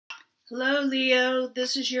Hello, Leo.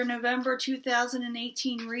 This is your November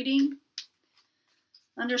 2018 reading.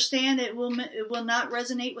 Understand it will not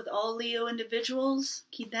resonate with all Leo individuals.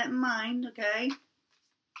 Keep that in mind, okay?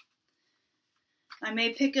 I may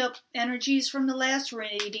pick up energies from the last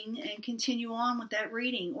reading and continue on with that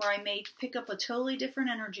reading, or I may pick up a totally different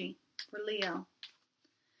energy for Leo.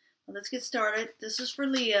 Well, let's get started. This is for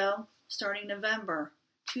Leo, starting November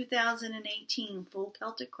 2018, full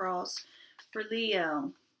Celtic cross for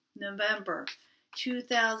Leo. November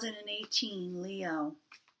 2018, Leo.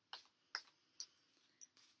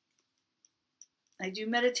 I do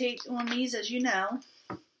meditate on these, as you know,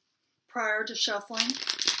 prior to shuffling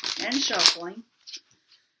and shuffling.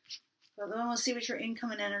 But I want to see what your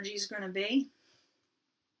incoming energy is going to be.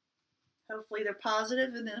 Hopefully they're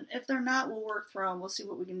positive, and then if they're not, we'll work through them. We'll see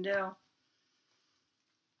what we can do.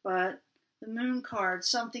 But the Moon card,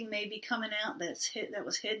 something may be coming out that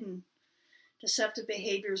was hidden. Deceptive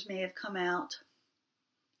behaviors may have come out.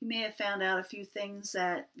 You may have found out a few things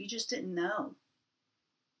that you just didn't know.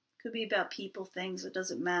 Could be about people, things, it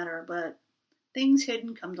doesn't matter, but things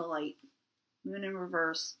hidden come to light. Moon in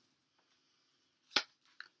reverse.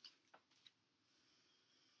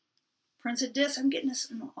 Prince of Discs, I'm getting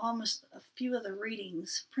this in almost a few of the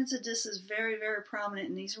readings. Prince of Discs is very, very prominent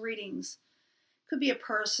in these readings. Could be a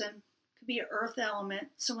person. Could be an earth element,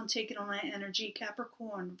 someone taking on that energy,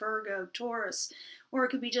 Capricorn, Virgo, Taurus, or it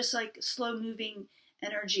could be just like slow moving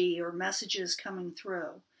energy or messages coming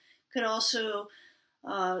through. Could also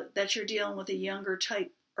that you're dealing with a younger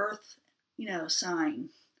type earth, sign.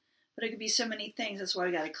 But it could be so many things. That's why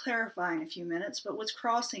I got to clarify in a few minutes. But what's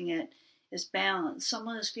crossing it is balance.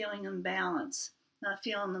 Someone is feeling unbalanced, not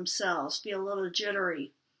feeling themselves, feel a little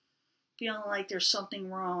jittery, feeling like there's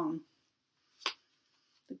something wrong.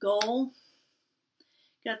 The goal,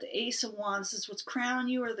 got the Ace of Wands. This is what's crowning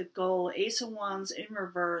you, or the goal. Ace of Wands in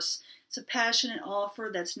reverse. It's a passionate offer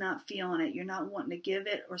that's not feeling it. You're not wanting to give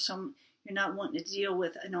it, or you're not wanting to deal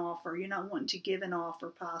with an offer. You're not wanting to give an offer,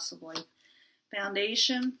 possibly.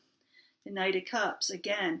 Foundation, the Knight of Cups.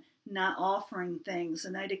 Again, not offering things.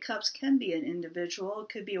 The Knight of Cups can be an individual. It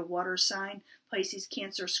could be a water sign, Pisces,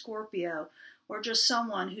 Cancer, Scorpio, or just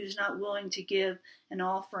someone who's not willing to give an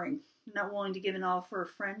offering. Not willing to give an offer of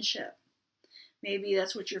friendship. Maybe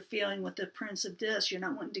that's what you're feeling with the Prince of Discs. You're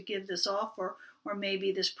not wanting to give this offer, or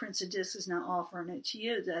maybe this Prince of Discs is not offering it to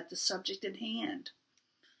you. That's the subject at hand.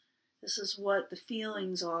 This is what the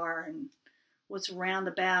feelings are and what's round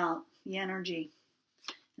about the energy.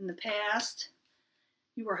 In the past,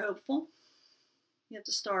 you were hopeful. You have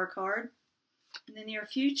the Star card. In the near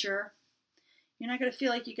future, you're not going to feel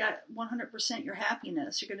like you got 100% your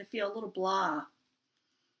happiness. You're going to feel a little blah.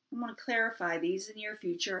 I'm going to clarify these in your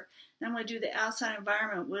future, and I'm going to do the outside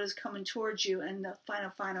environment, what is coming towards you, and the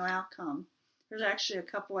final outcome. There's actually a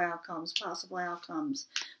couple outcomes, possible outcomes,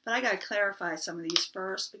 but I got to clarify some of these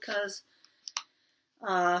first because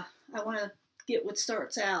I want to get what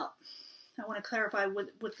starts out. I want to clarify what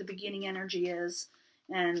the beginning energy is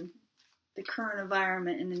and the current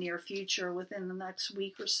environment in the near future within the next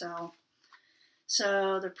week or so.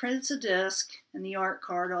 So the Prince of Discs and the Art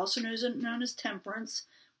card, also known as Temperance.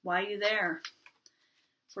 Why are you there?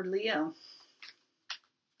 For Leo.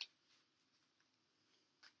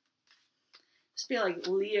 I just feel like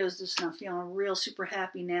Leo's just not feeling real super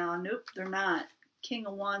happy now. Nope, they're not. King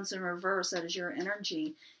of Wands in reverse, that is your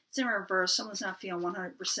energy. It's in reverse. Someone's not feeling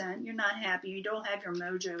 100%. You're not happy. You don't have your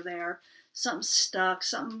mojo there. Something's stuck.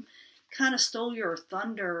 Something kind of stole your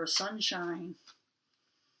thunder or sunshine.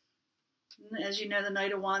 As you know, the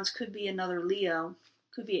Knight of Wands could be another Leo.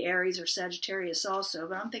 Could be Aries or Sagittarius also,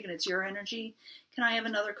 but I'm thinking it's your energy. Can I have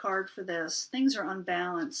another card for this? Things are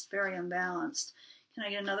unbalanced, very unbalanced. Can I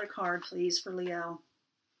get another card, please, for Leo?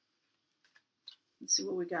 Let's see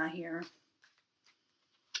what we got here.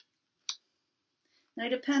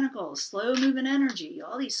 Knight of Pentacles, slow-moving energy.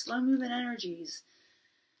 All these slow-moving energies.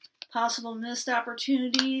 Possible missed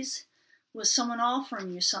opportunities with someone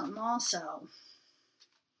offering you something also.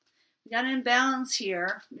 We got an imbalance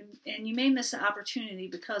here, and you may miss the opportunity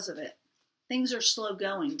because of it. Things are slow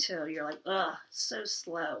going, too. You're like, ugh, so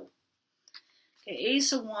slow. Okay,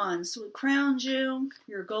 Ace of Wands. So it crowns you,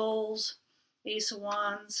 your goals. Ace of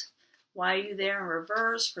Wands. Why are you there in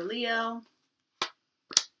reverse for Leo?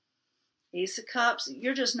 Ace of Cups.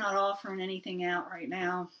 You're just not offering anything out right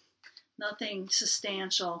now. Nothing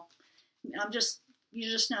substantial. You're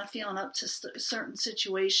just not feeling up to a certain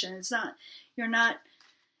situation. It's not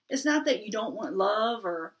that you don't want love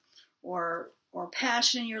or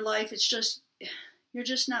passion in your life. It's just you're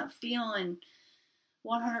just not feeling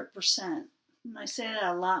 100%. And I say that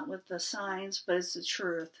a lot with the signs, but it's the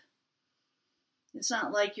truth. It's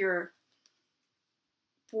not like you're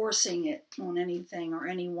forcing it on anything or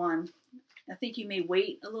anyone. I think you may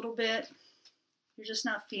wait a little bit. You're just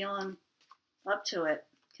not feeling up to it.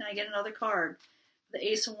 Can I get another card? The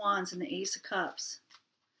Ace of Wands and the Ace of Cups.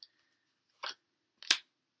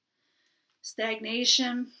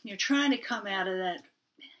 Stagnation. You're trying to come out of that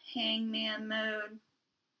hangman mode.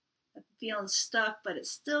 Feeling stuck, but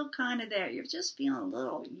it's still kind of there. You're just feeling a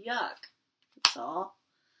little yuck. That's all.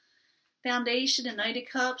 Foundation and Knight of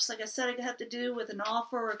Cups. Like I said, it could have to do with an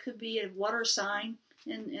offer, or it could be a water sign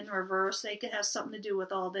in reverse. They could have something to do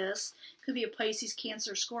with all this. Could be a Pisces,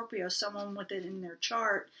 Cancer, Scorpio, someone with it in their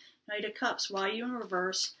chart. Knight of Cups. Why are you in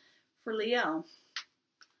reverse for Leo?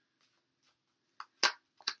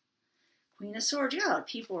 Queen of Swords. You got a lot of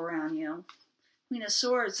people around you. Queen of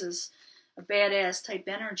Swords is a badass type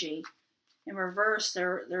energy. In reverse,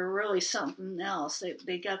 they're really something else.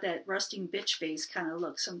 They got that resting bitch face kind of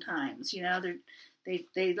look sometimes. You know,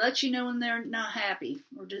 they let you know when they're not happy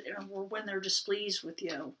or when they're displeased with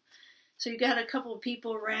you. So you got a couple of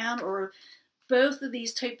people around, or both of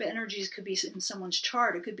these type of energies could be in someone's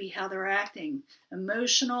chart. It could be how they're acting,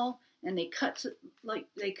 emotional, and they cut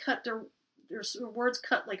their words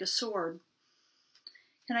cut like a sword.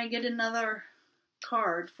 Can I get another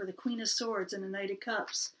card for the Queen of Swords and the Knight of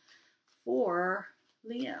Cups for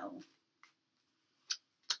Leo?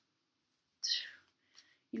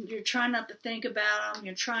 You're trying not to think about them.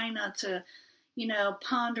 You're trying not to,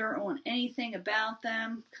 ponder on anything about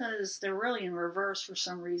them because they're really in reverse for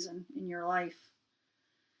some reason in your life.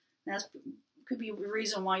 That could be the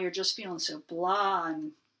reason why you're just feeling so blah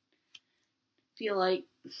and feel like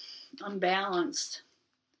unbalanced.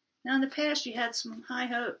 Now, in the past, you had some high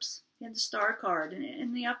hopes. You had the Star card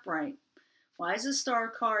in the upright. Why is the Star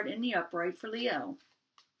card in the upright for Leo?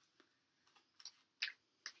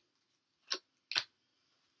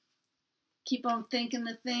 Keep on thinking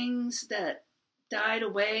the things that died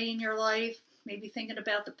away in your life. Maybe thinking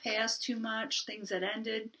about the past too much, things that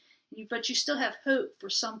ended. But you still have hope for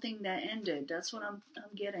something that ended. That's what I'm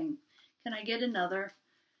getting. Can I get another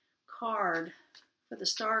card for the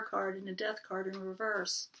Star card and the Death card in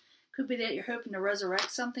reverse? Could be that you're hoping to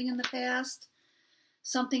resurrect something in the past.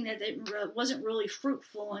 Something that wasn't really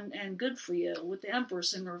fruitful and good for you with the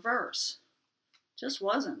Empress in reverse. Just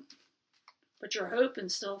wasn't. But you're hoping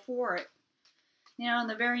still for it. In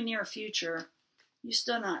the very near future, you're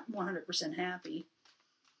still not 100% happy.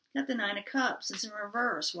 Got the Nine of Cups. It's in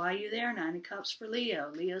reverse. Why are you there, Nine of Cups for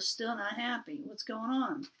Leo? Leo's still not happy. What's going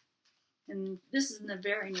on? And this is in the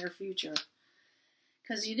very near future.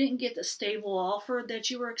 Because you didn't get the stable offer that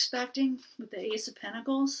you were expecting with the Ace of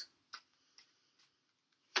Pentacles.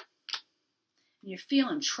 And you're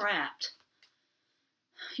feeling trapped.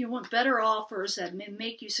 You want better offers that may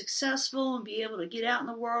make you successful and be able to get out in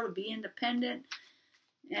the world and be independent.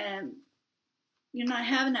 And you're not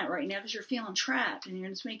having that right now because you're feeling trapped and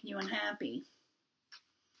it's making you unhappy.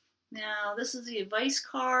 Now, this is the advice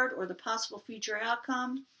card or the possible future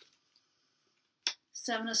outcome.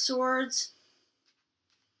 Seven of Swords.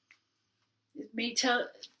 It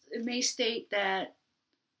may state that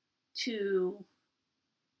to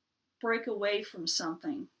break away from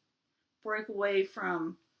something, break away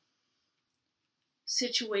from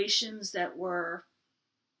situations that were,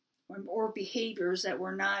 or behaviors that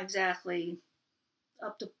were not exactly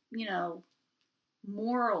up to,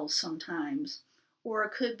 morals sometimes. Or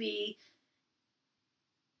it could be,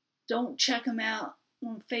 don't check them out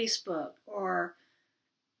on Facebook, or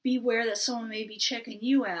beware that someone may be checking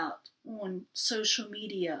you out on social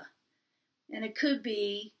media. And it could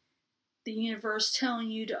be the universe telling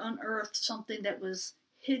you to unearth something that was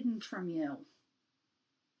hidden from you.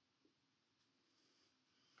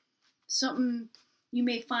 Something, you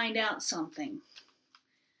may find out something.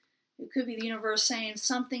 It could be the universe saying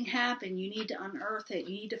something happened, you need to unearth it,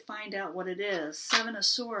 you need to find out what it is. Seven of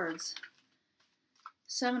Swords.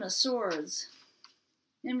 Seven of Swords.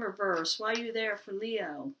 In reverse. Why are you there for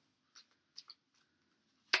Leo?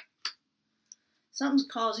 Something's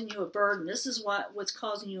causing you a burden. This is what's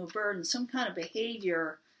causing you a burden. Some kind of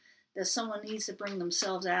behavior that someone needs to bring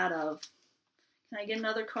themselves out of. Can I get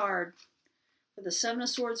another card for the Seven of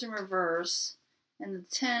Swords in reverse and the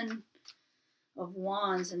Ten of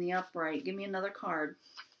Wands in the upright? Give me another card.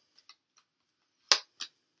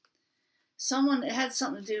 Someone, it had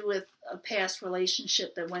something to do with a past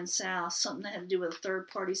relationship that went south. Something that had to do with a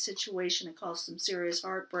third-party situation that caused some serious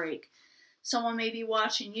heartbreak. Someone may be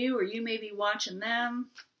watching you or you may be watching them,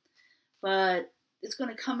 but it's going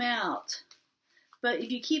to come out. But if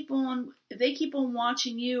they keep on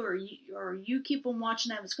watching you or you keep on watching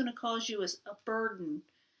them, it's going to cause you a burden.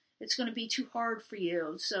 It's going to be too hard for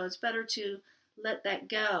you. So it's better to let that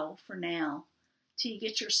go for now. till you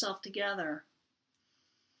get yourself together.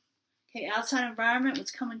 Okay, outside environment,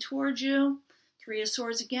 what's coming towards you? Three of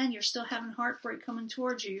Swords again, you're still having heartbreak coming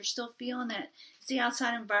towards you. You're still feeling that. It's the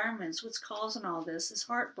outside environment. It's what's causing all this, is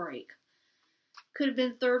heartbreak. Could have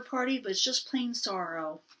been third party, but it's just plain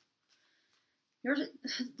sorrow. The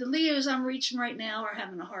Leos I'm reaching right now are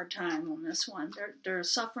having a hard time on this one. They're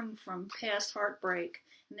suffering from past heartbreak,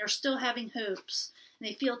 and they're still having hopes, and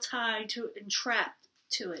they feel tied to it and trapped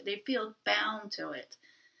to it. They feel bound to it.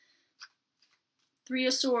 Three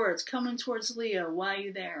of Swords coming towards Leo. Why are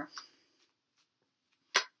you there?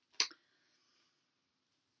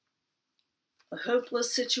 A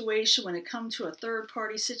hopeless situation when it comes to a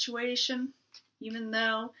third-party situation, even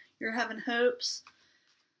though you're having hopes.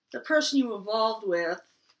 The person you were involved with,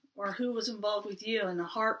 or who was involved with you, and the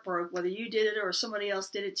heart broke, whether you did it or somebody else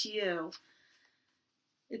did it to you,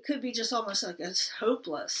 it could be just almost like it's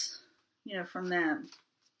hopeless, from them.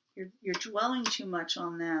 You're dwelling too much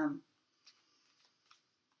on them.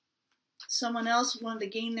 Someone else wanted to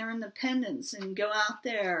gain their independence and go out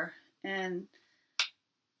there and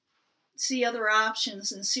see other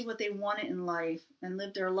options and see what they wanted in life and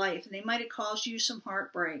live their life. And they might have caused you some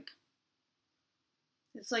heartbreak.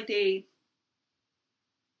 It's like they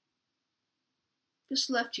just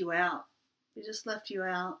left you out. They just left you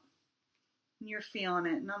out. And you're feeling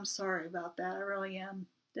it. And I'm sorry about that. I really am.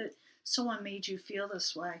 That someone made you feel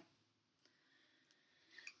this way.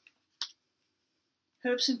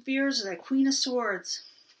 Hopes and fears is that Queen of Swords.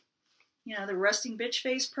 The resting bitch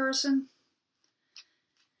face person.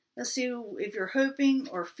 Let's see if you're hoping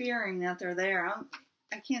or fearing that they're there.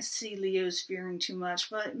 I can't see Leo's fearing too much,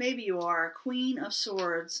 but maybe you are. Queen of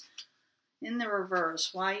Swords in the reverse.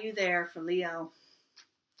 Why are you there for Leo?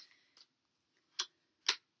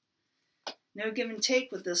 No give and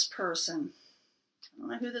take with this person. I don't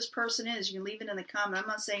know who this person is. You can leave it in the comment. I'm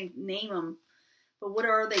not saying name them, but what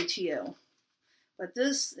are they to you? But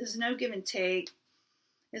this is no give and take.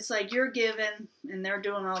 It's like you're giving and they're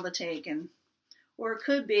doing all the taking. Or it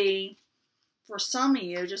could be, for some of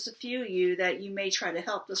you, just a few of you, that you may try to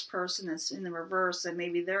help this person that's in the reverse, and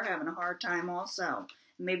maybe they're having a hard time also.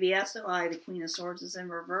 Maybe that's why the Queen of Swords is in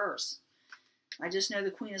reverse. I just know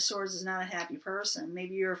the Queen of Swords is not a happy person.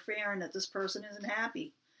 Maybe you're fearing that this person isn't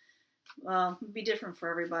happy. Well, it would be different for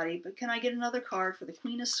everybody. But can I get another card for the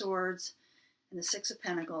Queen of Swords and the Six of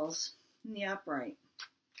Pentacles in the upright?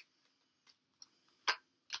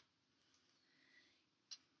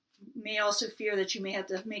 You may also fear that you may have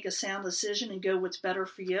to make a sound decision and go what's better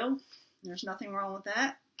for you. There's nothing wrong with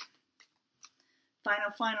that.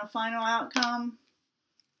 Final outcome.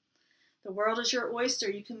 The world is your oyster.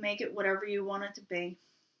 You can make it whatever you want it to be.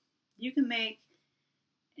 You can make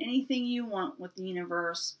anything you want with the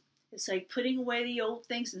universe. It's like putting away the old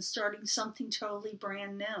things and starting something totally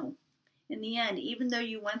brand new. In the end, even though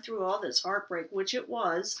you went through all this heartbreak, which it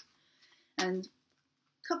was, and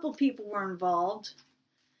a couple people were involved,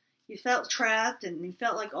 you felt trapped and you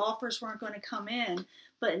felt like offers weren't going to come in,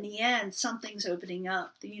 but in the end, something's opening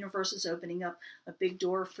up. The universe is opening up a big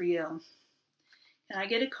door for you. Can I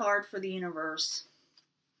get a card for the universe?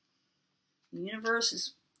 The universe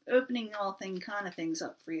is opening all kind of things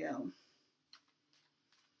up for you.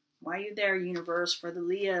 Why are you there, universe, for the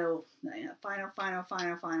Leo? Final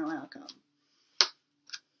outcome.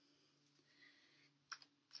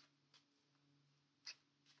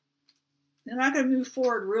 They're not going to move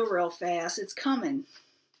forward real fast. It's coming.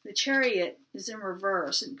 The Chariot is in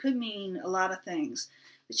reverse. It could mean a lot of things.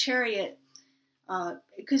 The Chariot,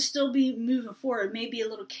 it could still be moving forward. It may be a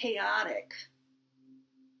little chaotic.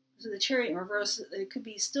 So the Chariot in reverse, it could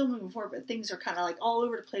be still moving forward, but things are kind of like all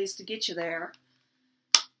over the place to get you there.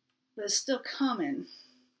 But it's still coming.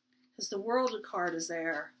 Because the World card is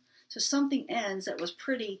there. So something ends that was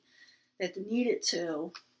pretty, that needed to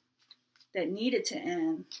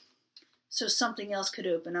end. So something else could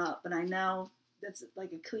open up. And I know that's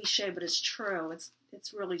like a cliche, but it's true.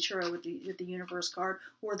 It's really true with the Universe card,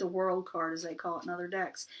 or the World card as they call it in other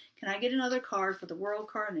decks. Can I get another card for the World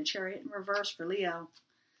card and the Chariot in reverse for Leo?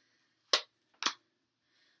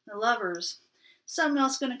 The Lovers. Something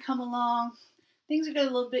else going to come along. Things are going to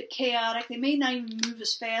be a little bit chaotic. They may not even move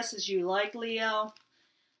as fast as you like, Leo.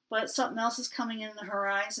 But something else is coming in the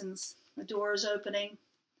horizons. The door is opening.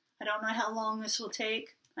 I don't know how long this will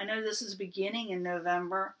take. I know this is beginning in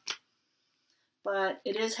November, but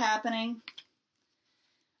it is happening.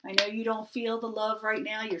 I know you don't feel the love right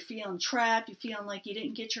now. You're feeling trapped. You're feeling like you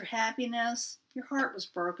didn't get your happiness. Your heart was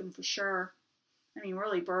broken for sure. I mean,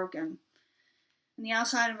 really broken. And the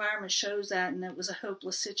outside environment shows that, and it was a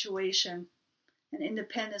hopeless situation. And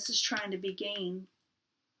independence is trying to be gained.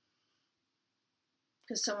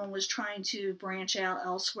 because someone was trying to branch out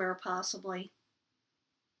elsewhere possibly.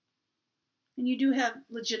 And you do have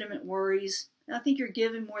legitimate worries. I think you're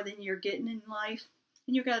giving more than you're getting in life.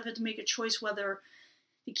 And you're going to have to make a choice whether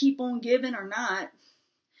to keep on giving or not.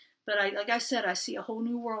 But like I said, I see a whole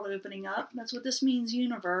new world opening up. That's what this means,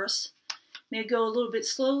 universe. May go a little bit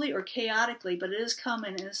slowly or chaotically, but it is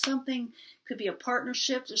coming. And it's something, could be a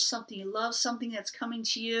partnership. There's something you love, something that's coming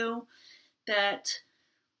to you that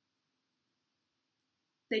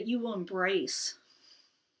you will embrace.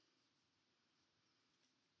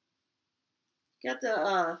 Got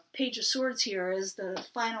the Page of Swords here as the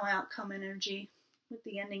final outcome energy with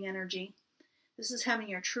the ending energy. This is having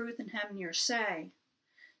your truth and having your say.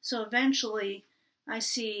 So eventually, I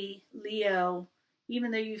see Leo, even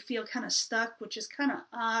though you feel kind of stuck, which is kind of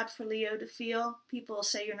odd for Leo to feel. People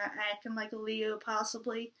say you're not acting like a Leo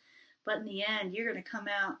possibly, but in the end, you're going to come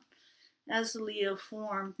out as the Leo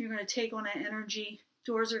form. You're going to take on that energy.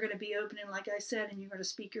 Doors are going to be opening, like I said, and you're going to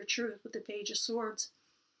speak your truth with the Page of Swords.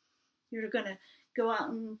 You're going to go out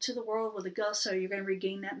into the world with a gusto. You're going to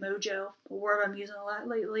regain that mojo, a word I'm using a lot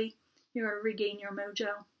lately. You're going to regain your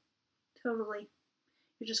mojo. Totally.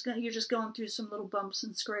 You're just going through some little bumps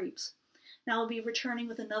and scrapes. Now I'll be returning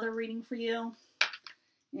with another reading for you.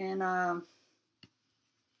 And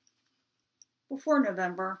before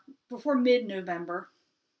mid-November, for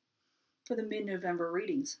the mid-November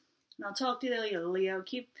readings. And I'll talk to you later, Leo.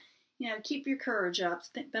 Keep your courage up.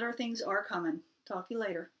 Better things are coming. Talk to you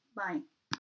later. Bye.